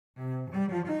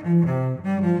My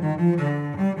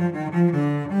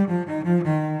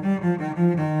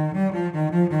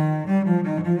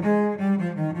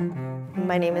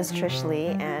name is Trish Lee,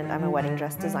 and I'm a wedding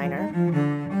dress designer.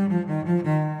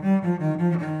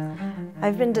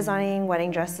 I've been designing wedding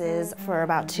dresses for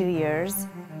about 2 years.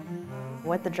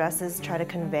 What the dresses try to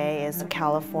convey is a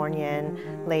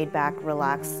Californian, laid-back,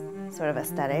 relaxed sort of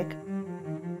aesthetic.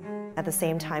 At the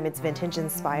same time, it's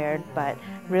vintage-inspired, but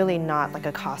really not like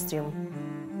a costume.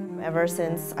 Ever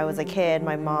since I was a kid,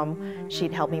 my mom,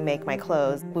 she'd help me make my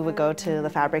clothes. We would go to the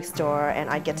fabric store and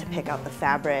I'd get to pick out the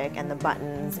fabric and the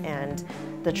buttons and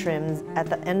the trims. At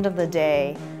the end of the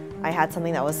day, I had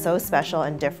something that was so special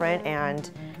and different,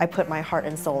 and I put my heart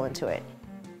and soul into it.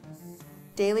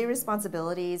 Daily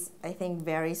responsibilities, I think,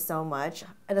 vary so much.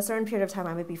 At a certain period of time,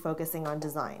 I might be focusing on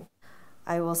design.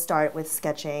 I will start with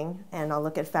sketching, and I'll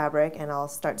look at fabric and I'll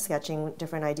start sketching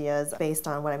different ideas based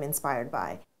on what I'm inspired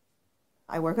by.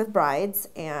 I work with brides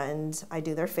and I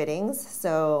do their fittings.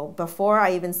 So before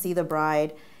I even see the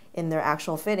bride in their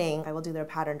actual fitting, I will do their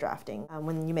pattern drafting.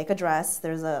 When you make a dress,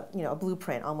 there's a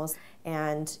blueprint almost,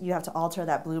 and you have to alter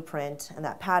that blueprint and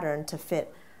that pattern to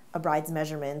fit a bride's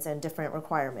measurements and different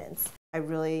requirements. I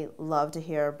really love to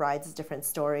hear brides' different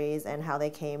stories and how they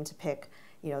came to pick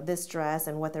this dress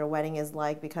and what their wedding is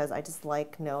like, because I just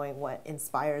like knowing what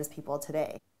inspires people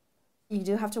today. You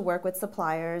do have to work with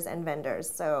suppliers and vendors.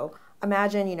 So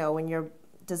imagine, when you're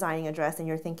designing a dress and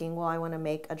you're thinking, well, I want to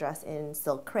make a dress in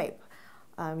silk crepe.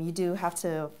 You do have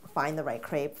to find the right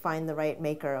crepe, find the right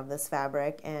maker of this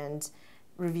fabric, and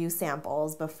review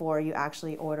samples before you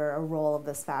actually order a roll of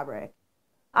this fabric.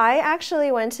 I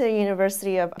actually went to the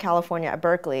University of California at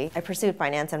Berkeley. I pursued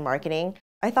finance and marketing.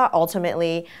 I thought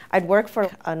ultimately I'd work for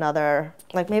another,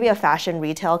 maybe a fashion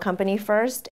retail company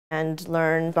first, and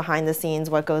learn behind the scenes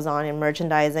what goes on in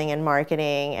merchandising and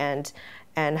marketing and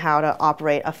how to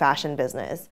operate a fashion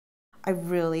business. I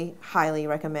really highly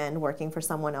recommend working for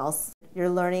someone else. You're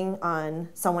learning on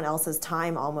someone else's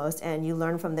time almost, and you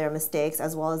learn from their mistakes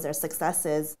as well as their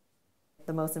successes.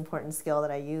 The most important skill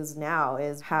that I use now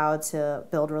is how to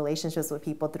build relationships with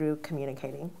people through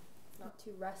communicating. Not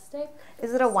too rustic.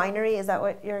 Is it a winery? Is that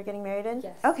what you're getting married in?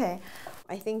 Yes. Okay.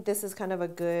 I think this is kind of a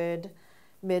good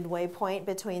midway point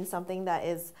between something that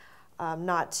is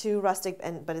not too rustic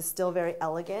but is still very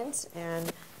elegant,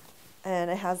 and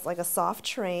it has like a soft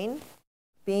train.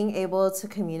 Being able to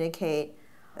communicate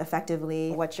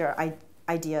effectively what your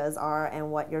ideas are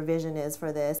and what your vision is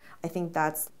for this, I think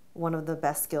that's one of the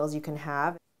best skills you can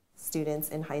have. Students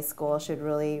in high school should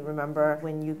really remember,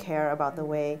 when you care about the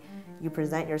way you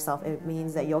present yourself, it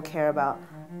means that you'll care about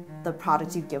the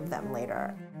product you give them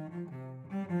later.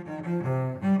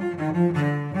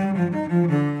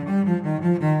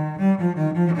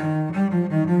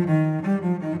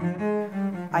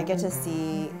 I get to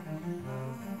see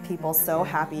people so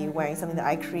happy wearing something that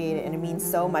I created, and it means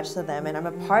so much to them, and I'm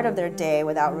a part of their day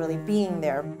without really being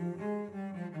there.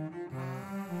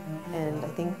 And I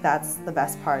think that's the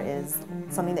best part, is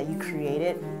something that you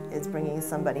created is bringing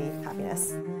somebody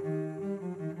happiness.